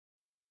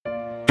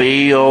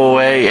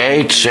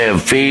BOAH and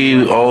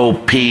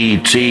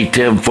VOPT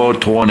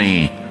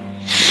 10420.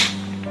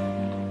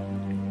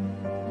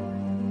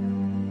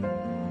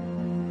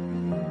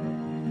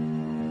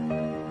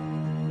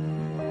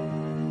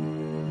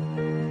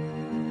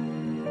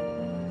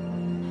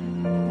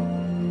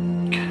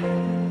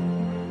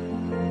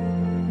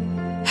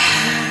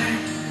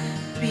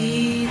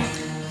 Beat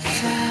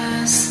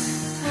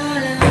fast,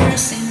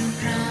 colors and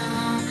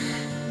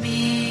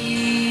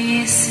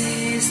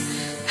promises.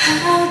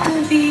 How to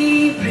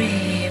be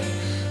brave?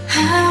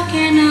 How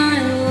can I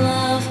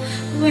love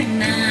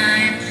when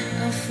I'm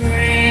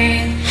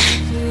afraid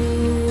to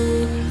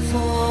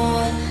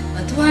fall?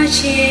 But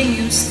watching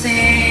you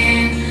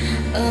stand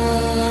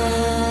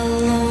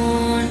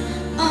alone,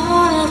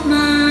 all of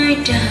my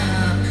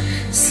doubt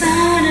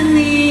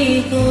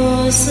suddenly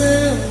goes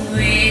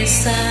away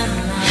somehow.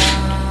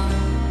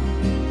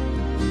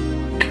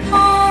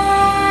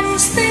 One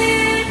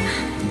step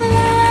closer.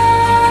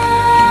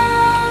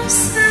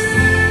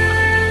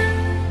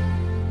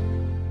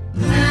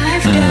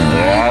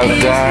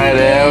 I've died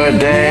Every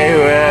day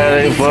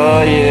ready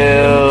for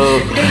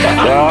you.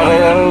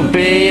 Don't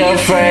be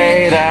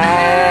afraid of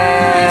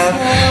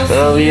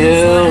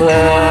you.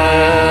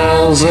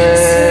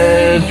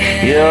 Thousand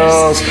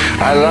years,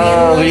 I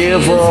love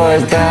you for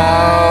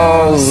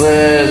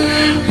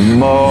 1,000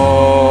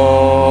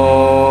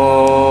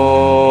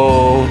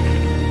 more.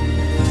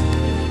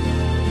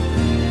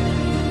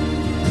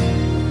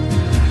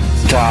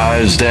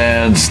 Time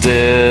stands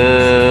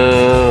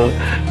still,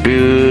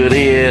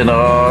 beauty in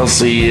all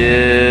she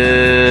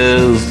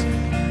is.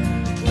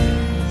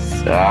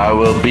 I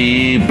will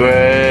be brave.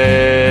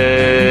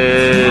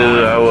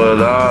 I will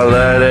not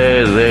let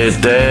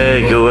it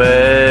take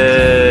away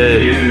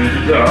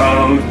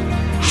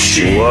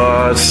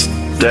what's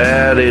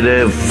standing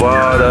in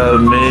front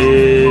of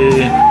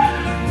me.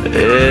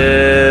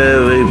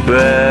 Every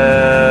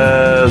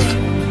breath,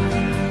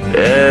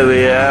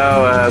 every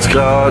hour has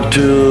come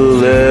to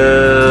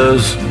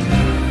this.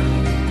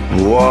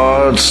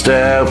 One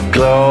step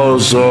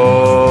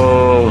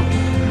closer.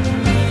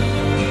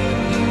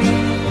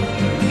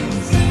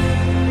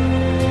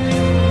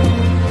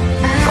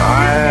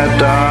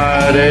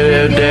 Died in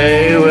a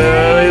day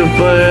really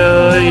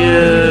for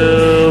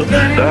you.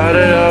 Not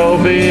it all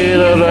be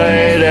the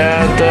night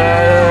after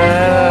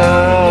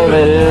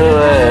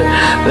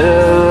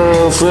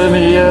listen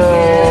you.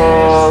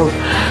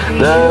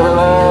 Never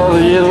love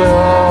you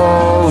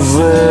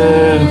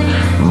losing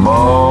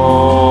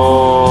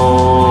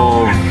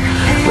more.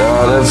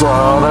 That is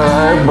all that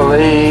I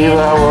believe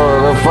I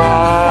wanna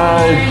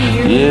find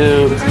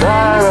you.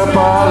 Not a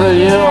bother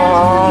you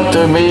are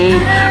to me.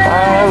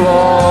 I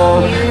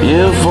love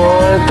you for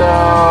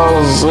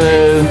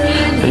 1,000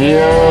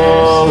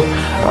 years.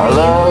 I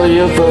love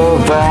you for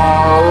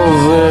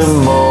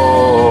 1,000 more.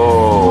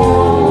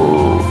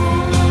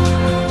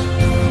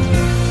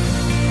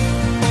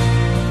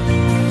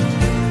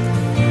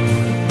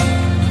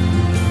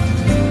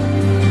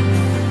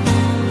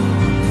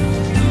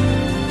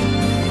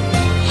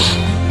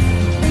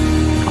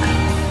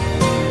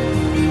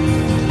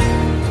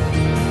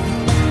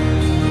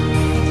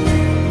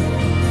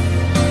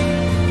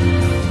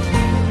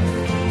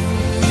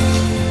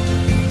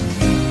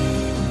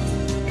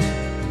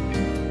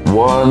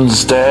 One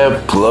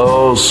step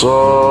closer.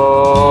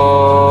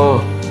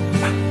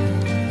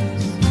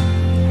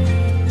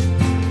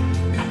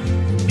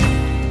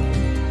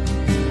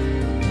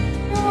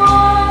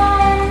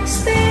 one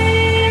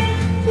step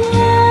closer.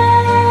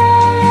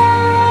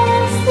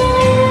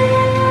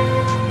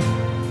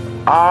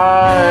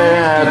 I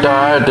had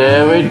died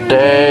every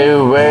day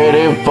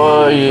waiting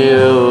for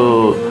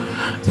you.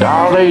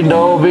 Darling,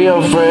 don't be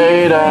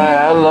afraid,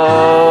 I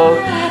love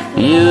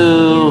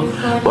you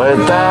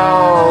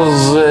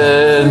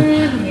 1,000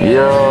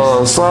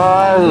 years.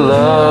 I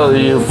love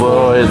you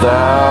for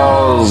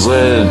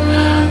 1,000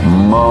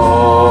 more.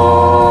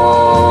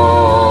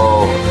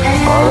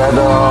 All I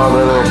know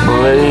that I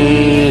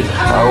believe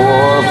I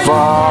will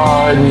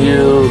find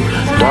you.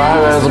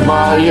 Time has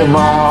brought you my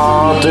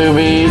heart to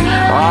me.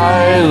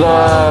 I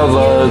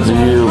love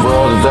you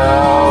for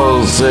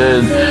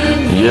 1,000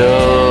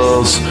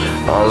 years.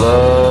 I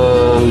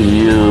love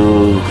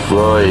you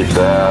for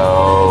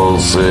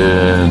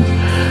 1,000